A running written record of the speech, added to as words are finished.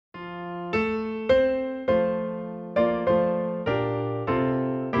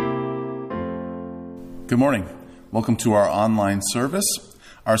Good morning. Welcome to our online service.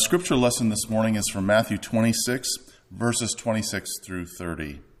 Our scripture lesson this morning is from Matthew 26, verses 26 through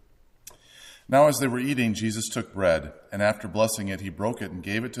 30. Now as they were eating, Jesus took bread, and after blessing it, he broke it and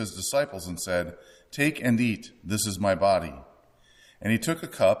gave it to his disciples and said, "Take and eat, this is my body." And he took a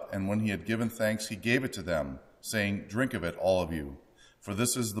cup, and when he had given thanks, he gave it to them, saying, "Drink of it, all of you, for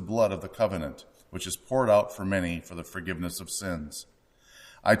this is the blood of the covenant, which is poured out for many for the forgiveness of sins.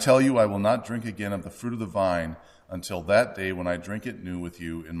 I tell you, I will not drink again of the fruit of the vine until that day when I drink it new with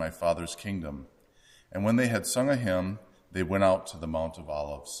you in my Father's kingdom." And when they had sung a hymn, they went out to the Mount of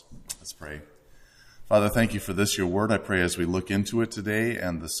Olives. Let's pray. Father, thank you for this, your word. I pray as we look into it today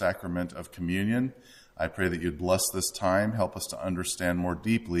and the sacrament of communion, I pray that you'd bless this time, help us to understand more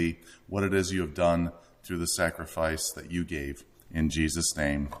deeply what it is you have done through the sacrifice that you gave. In Jesus'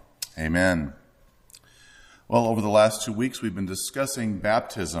 name, amen. Well, over the last 2 weeks, we've been discussing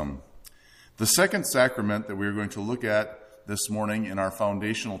baptism. The second sacrament that we're going to look at this morning in our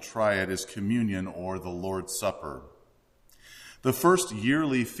foundational triad is communion, or the Lord's Supper. The first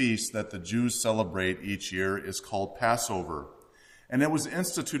yearly feast that the Jews celebrate each year is called Passover, and it was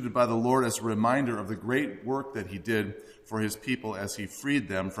instituted by the Lord as a reminder of the great work that he did for his people as he freed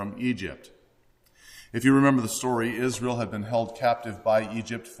them from Egypt. If you remember the story, Israel had been held captive by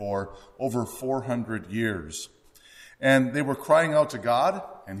Egypt for over 400 years. And they were crying out to God,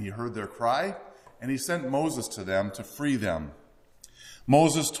 and he heard their cry, and he sent Moses to them to free them.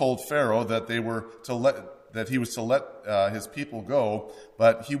 Moses told Pharaoh that he was to let his people go,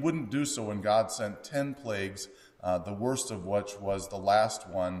 but he wouldn't do so when God sent 10 plagues, the worst of which was the last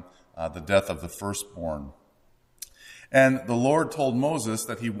one, the death of the firstborn. And the Lord told Moses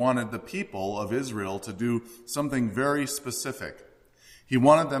that he wanted the people of Israel to do something very specific. He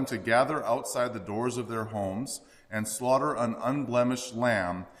wanted them to gather outside the doors of their homes and slaughter an unblemished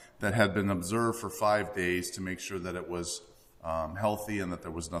lamb that had been observed for 5 days to make sure that it was healthy and that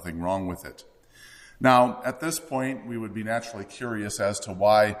there was nothing wrong with it. Now, at this point, we would be naturally curious as to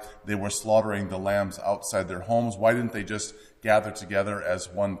why they were slaughtering the lambs outside their homes. Why didn't they just gather together as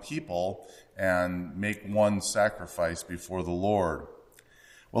one people and make one sacrifice before the Lord?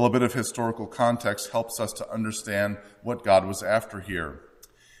 Well, a bit of historical context helps us to understand what God was after here.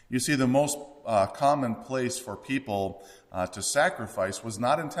 You see, the most common place for people to sacrifice was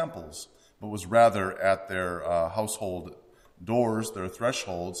not in temples, but was rather at their household doors, their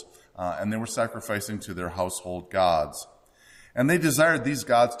thresholds, and they were sacrificing to their household gods. And they desired these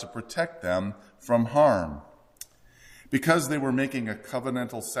gods to protect them from harm. Because they were making a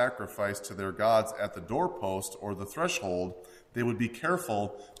covenantal sacrifice to their gods at the doorpost or the threshold, they would be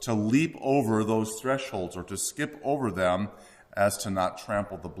careful to leap over those thresholds or to skip over them as to not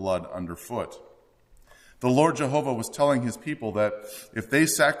trample the blood underfoot. The Lord Jehovah was telling his people that if they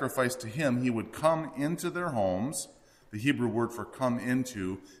sacrificed to him, he would come into their homes. The Hebrew word for come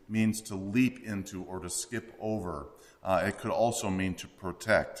into means to leap into or to skip over. It could also mean to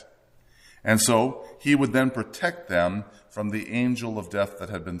protect. And so he would then protect them from the angel of death that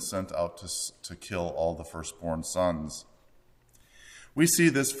had been sent out to kill all the firstborn sons. We see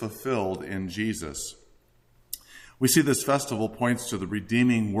this fulfilled in Jesus. We see this festival points to the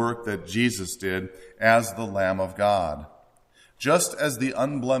redeeming work that Jesus did as the Lamb of God. Just as the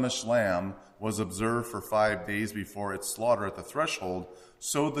unblemished lamb was observed for 5 days before its slaughter at the threshold,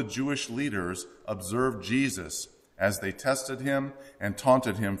 so the Jewish leaders observed Jesus as they tested him and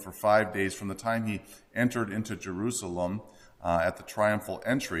taunted him for 5 days from the time he entered into Jerusalem at the triumphal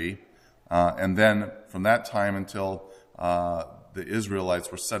entry, and then from that time until the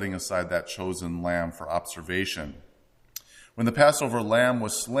Israelites were setting aside that chosen lamb for observation. When the Passover lamb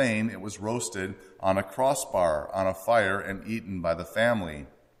was slain, it was roasted on a crossbar on a fire and eaten by the family.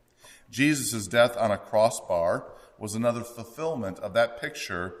 Jesus' death on a crossbar was another fulfillment of that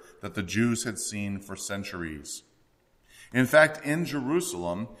picture that the Jews had seen for centuries. In fact, in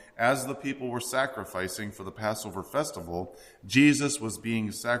Jerusalem, as the people were sacrificing for the Passover festival, Jesus was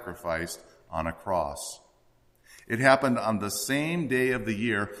being sacrificed on a cross. It happened on the same day of the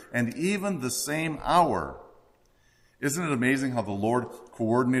year and even the same hour. Isn't it amazing how the Lord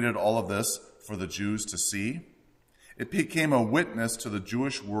coordinated all of this for the Jews to see? It became a witness to the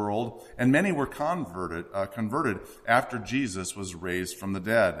Jewish world, and many were converted after Jesus was raised from the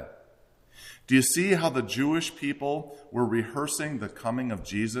dead. Do you see how the Jewish people were rehearsing the coming of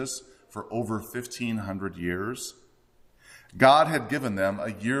Jesus for over 1,500 years? God had given them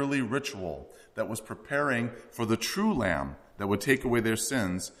a yearly ritual that was preparing for the true Lamb that would take away their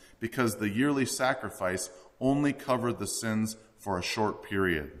sins, because the yearly sacrifice only covered the sins for a short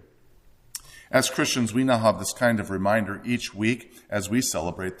period. As Christians, we now have this kind of reminder each week as we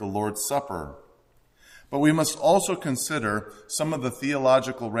celebrate the Lord's Supper. But we must also consider some of the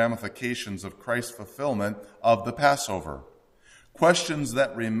theological ramifications of Christ's fulfillment of the Passover, questions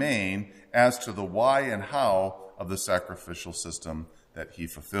that remain as to the why and how of the sacrificial system that he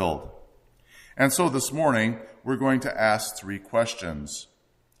fulfilled. And so this morning, we're going to ask three questions.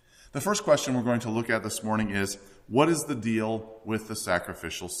 The first question we're going to look at this morning is, what is the deal with the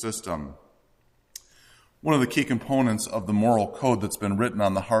sacrificial system? One of the key components of the moral code that's been written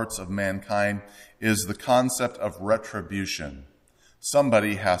on the hearts of mankind is the concept of retribution.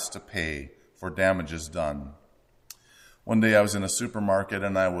 Somebody has to pay for damages done. One day I was in a supermarket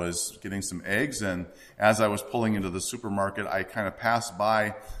and I was getting some eggs, and as I was pulling into the supermarket, I kind of passed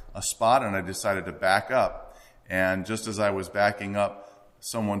by a spot and I decided to back up. And just as I was backing up,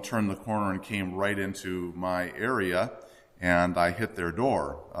 someone turned the corner and came right into my area, and I hit their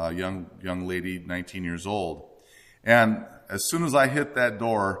door, a young lady, 19 years old. And as soon as I hit that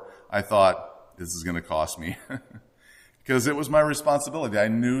door, I thought, this is going to cost me. Because it was my responsibility. I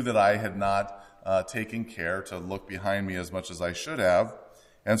knew that I had not taken care to look behind me as much as I should have.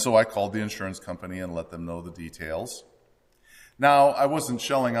 And so I called the insurance company and let them know the details. Now, I wasn't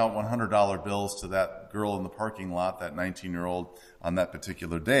shelling out $100 bills to that girl in the parking lot, that 19-year-old, on that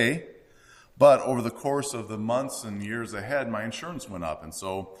particular day. But over the course of the months and years ahead, my insurance went up. And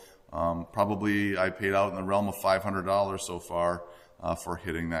so probably I paid out in the realm of $500 so far for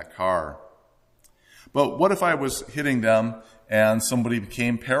hitting that car. But what if I was hitting them and somebody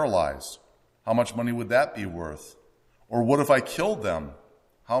became paralyzed? How much money would that be worth? Or what if I killed them?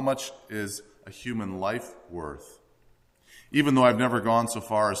 How much is a human life worth? Even though I've never gone so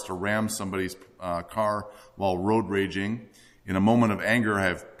far as to ram somebody's car while road raging, in a moment of anger I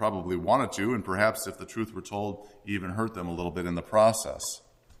have probably wanted to, and perhaps if the truth were told, even hurt them a little bit in the process.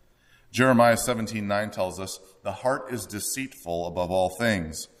 Jeremiah 17:9 tells us, "The heart is deceitful above all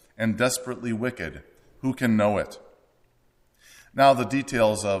things, and desperately wicked. Who can know it?" Now, the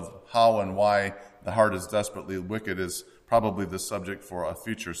details of how and why the heart is desperately wicked is probably the subject for a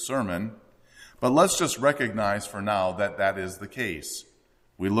future sermon. But let's just recognize for now that that is the case.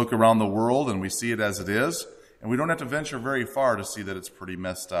 We look around the world and we see it as it is, and we don't have to venture very far to see that it's pretty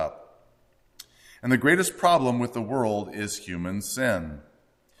messed up. And the greatest problem with the world is human sin.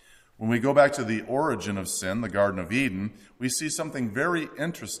 When we go back to the origin of sin, the Garden of Eden, we see something very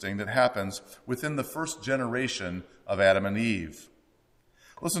interesting that happens within the first generation of Adam and Eve.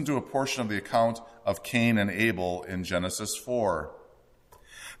 Listen to a portion of the account of Cain and Abel in Genesis 4.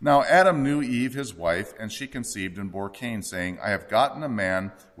 "Now Adam knew Eve, his wife, and she conceived and bore Cain, saying, 'I have gotten a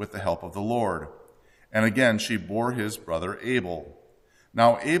man with the help of the Lord.' And again she bore his brother Abel.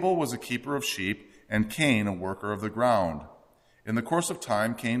 Now Abel was a keeper of sheep, and Cain a worker of the ground. In the course of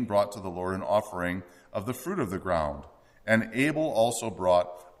time, Cain brought to the Lord an offering of the fruit of the ground, and Abel also brought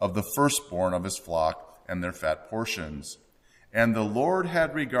of the firstborn of his flock and their fat portions. And the Lord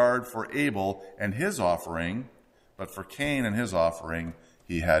had regard for Abel and his offering, but for Cain and his offering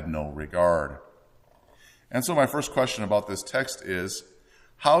he had no regard." And so my first question about this text is,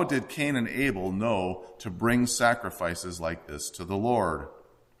 how did Cain and Abel know to bring sacrifices like this to the Lord?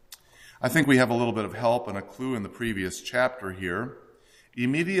 I think we have a little bit of help and a clue in the previous chapter here.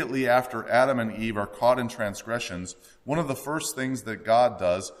 Immediately after Adam and Eve are caught in transgressions, one of the first things that God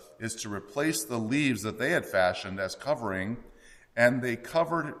does is to replace the leaves that they had fashioned as covering, and he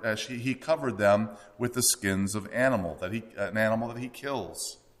covered them with the skins of an animal that he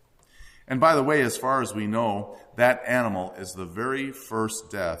kills. And by the way, as far as we know, that animal is the very first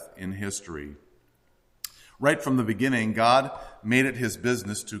death in history. Right from the beginning, God made it his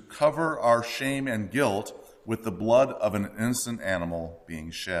business to cover our shame and guilt with the blood of an innocent animal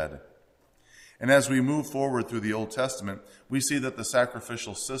being shed. And as we move forward through the Old Testament, we see that the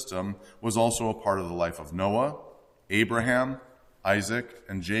sacrificial system was also a part of the life of Noah, Abraham, Isaac,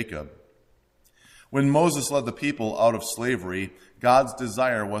 and Jacob. When Moses led the people out of slavery, God's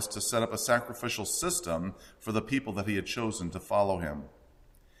desire was to set up a sacrificial system for the people that he had chosen to follow him.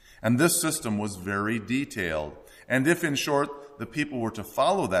 And this system was very detailed. And if, in short, the people were to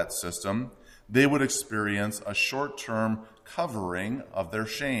follow that system, they would experience a short-term covering of their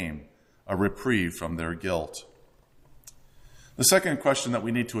shame, a reprieve from their guilt. The second question that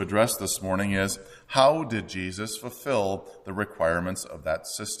we need to address this morning is, how did Jesus fulfill the requirements of that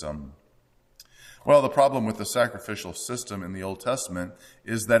system? Well, the problem with the sacrificial system in the Old Testament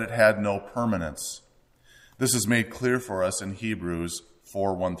is that it had no permanence. This is made clear for us in Hebrews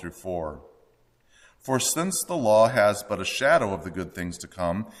 4:1-4. "For since the law has but a shadow of the good things to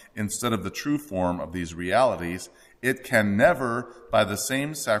come, instead of the true form of these realities, it can never, by the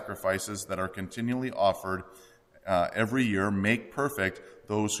same sacrifices that are continually offered every year, make perfect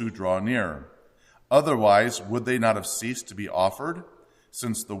those who draw near. Otherwise, would they not have ceased to be offered,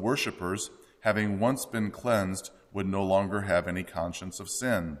 since the worshippers, having once been cleansed, would no longer have any conscience of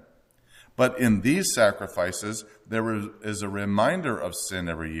sin? But in these sacrifices there is a reminder of sin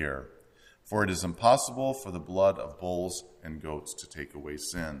every year, for it is impossible for the blood of bulls and goats to take away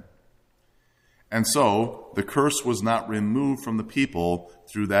sin. And so the curse was not removed from the people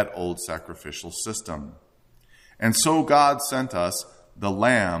through that old sacrificial system. And so God sent us the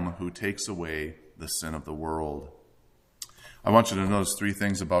Lamb who takes away the sin of the world. I want you to notice three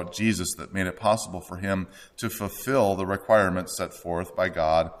things about Jesus that made it possible for him to fulfill the requirements set forth by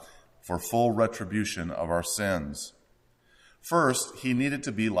God for full retribution of our sins. First, he needed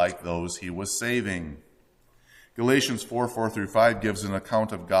to be like those he was saving. Galatians 4:4-5 gives an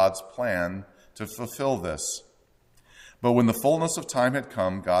account of God's plan to fulfill this. But when the fullness of time had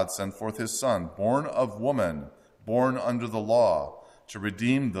come, God sent forth his Son, born of woman, born under the law, to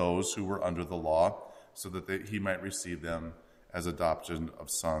redeem those who were under the law, so that he might receive them as adoption of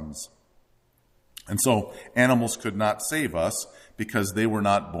sons. And so animals could not save us because they were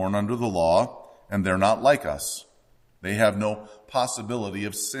not born under the law, and they're not like us. They have no possibility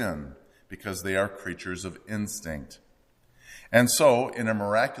of sin because they are creatures of instinct. And so, in a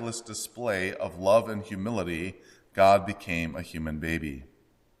miraculous display of love and humility, God became a human baby.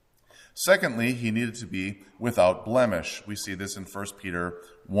 Secondly, he needed to be without blemish. We see this in 1 Peter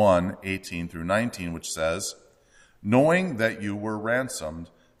 1:18-19, which says, knowing that you were ransomed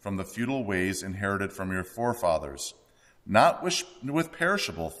from the futile ways inherited from your forefathers, not with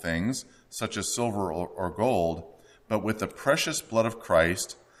perishable things, such as silver or gold, but with the precious blood of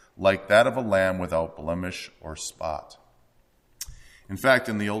Christ, like that of a lamb without blemish or spot. In fact,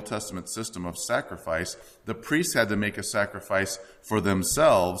 in the Old Testament system of sacrifice, the priests had to make a sacrifice for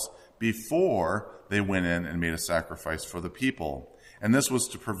themselves before they went in and made a sacrifice for the people. And this was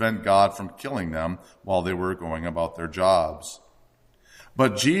to prevent God from killing them while they were going about their jobs.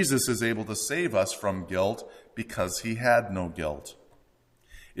 But Jesus is able to save us from guilt because he had no guilt.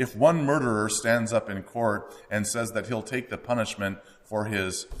 If one murderer stands up in court and says that he'll take the punishment for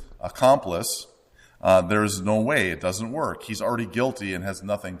his accomplice, there's no way. It doesn't work. He's already guilty and has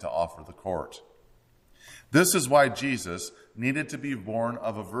nothing to offer the court. This is why Jesus needed to be born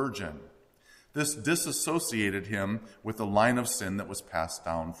of a virgin. This disassociated him with the line of sin that was passed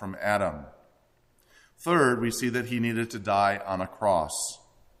down from Adam. Third, we see that he needed to die on a cross.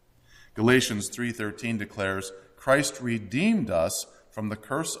 Galatians 3:13 declares, Christ redeemed us from the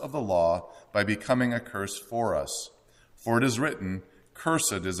curse of the law by becoming a curse for us. For it is written,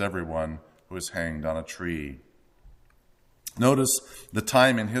 cursed is everyone who is hanged on a tree. Notice the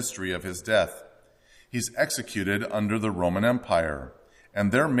time in history of his death. He's executed under the Roman Empire,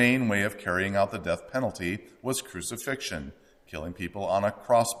 and their main way of carrying out the death penalty was crucifixion, killing people on a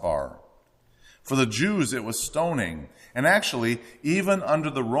crossbar. For the Jews, it was stoning, and actually, even under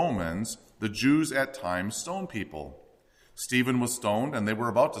the Romans, the Jews at times stoned people. Stephen was stoned, and they were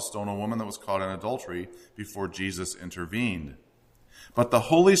about to stone a woman that was caught in adultery before Jesus intervened. But the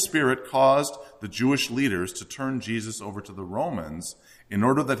Holy Spirit caused the Jewish leaders to turn Jesus over to the Romans in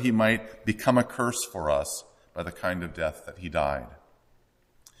order that he might become a curse for us by the kind of death that he died.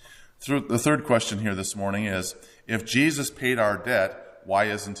 The third question here this morning is, if Jesus paid our debt, why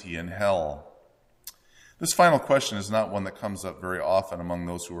isn't he in hell? This final question is not one that comes up very often among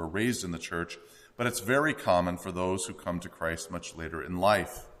those who are raised in the church, but it's very common for those who come to Christ much later in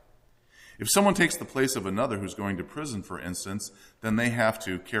life. If someone takes the place of another who's going to prison, for instance, then they have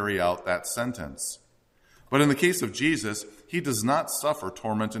to carry out that sentence. But in the case of Jesus, he does not suffer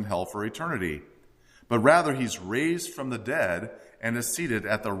torment in hell for eternity, but rather he's raised from the dead and is seated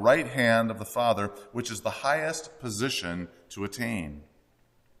at the right hand of the Father, which is the highest position to attain.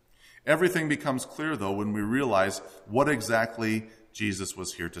 Everything becomes clear, though, when we realize what exactly Jesus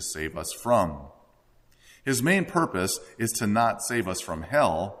was here to save us from. His main purpose is to not save us from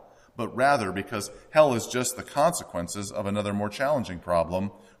hell, but rather because hell is just the consequences of another more challenging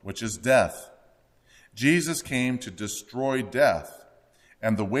problem, which is death. Jesus came to destroy death,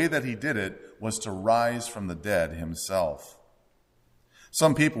 and the way that he did it was to rise from the dead himself.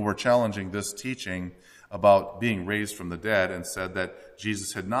 Some people were challenging this teaching about being raised from the dead and said that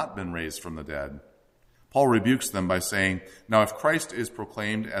Jesus had not been raised from the dead. Paul rebukes them by saying, now if Christ is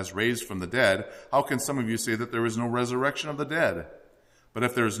proclaimed as raised from the dead, how can some of you say that there is no resurrection of the dead? But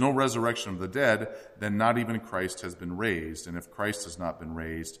if there is no resurrection of the dead, then not even Christ has been raised. And if Christ has not been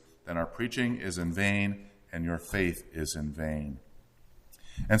raised, then our preaching is in vain and your faith is in vain.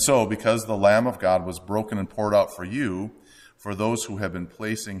 And so, because the Lamb of God was broken and poured out for you, for those who have been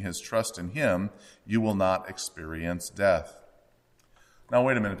placing his trust in him, you will not experience death. Now,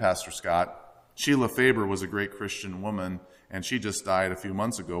 wait a minute, Pastor Scott. Sheila Faber was a great Christian woman, and she just died a few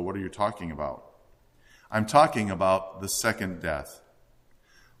months ago. What are you talking about? I'm talking about the second death.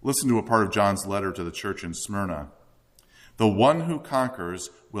 Listen to a part of John's letter to the church in Smyrna. The one who conquers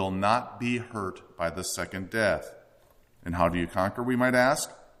will not be hurt by the second death. And how do you conquer, we might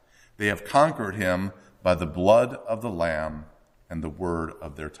ask? They have conquered him by the blood of the Lamb and the word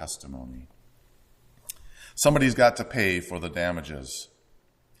of their testimony. Somebody's got to pay for the damages.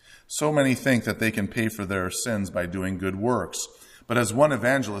 So many think that they can pay for their sins by doing good works. But as one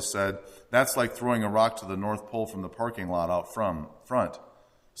evangelist said, that's like throwing a rock to the North Pole from the parking lot out front.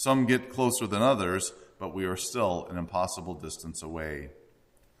 Some get closer than others, but we are still an impossible distance away.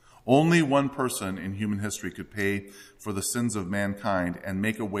 Only one person in human history could pay for the sins of mankind and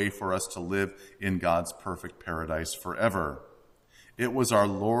make a way for us to live in God's perfect paradise forever. It was our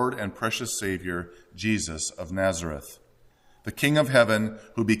Lord and precious Savior, Jesus of Nazareth, the King of heaven,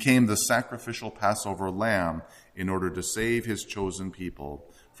 who became the sacrificial Passover lamb in order to save his chosen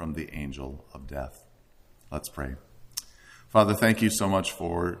people from the angel of death. Let's pray. Father, thank you so much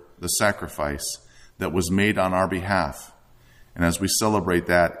for the sacrifice that was made on our behalf. And as we celebrate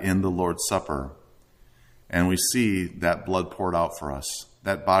that in the Lord's Supper, and we see that blood poured out for us,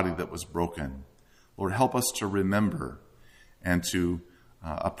 that body that was broken, Lord, help us to remember and to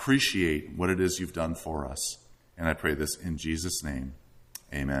appreciate what it is you've done for us. And I pray this in Jesus' name.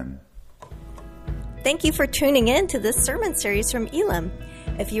 Amen. Thank you for tuning in to this sermon series from Elam.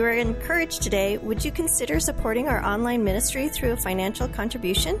 If you are encouraged today, would you consider supporting our online ministry through a financial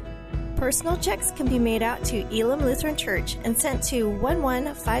contribution? Personal checks can be made out to Elam Lutheran Church and sent to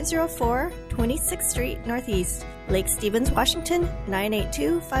 11504 26th Street Northeast, Lake Stevens, Washington,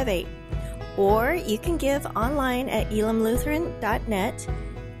 98258. Or you can give online at elamlutheran.net.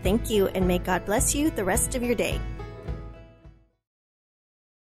 Thank you, and may God bless you the rest of your day.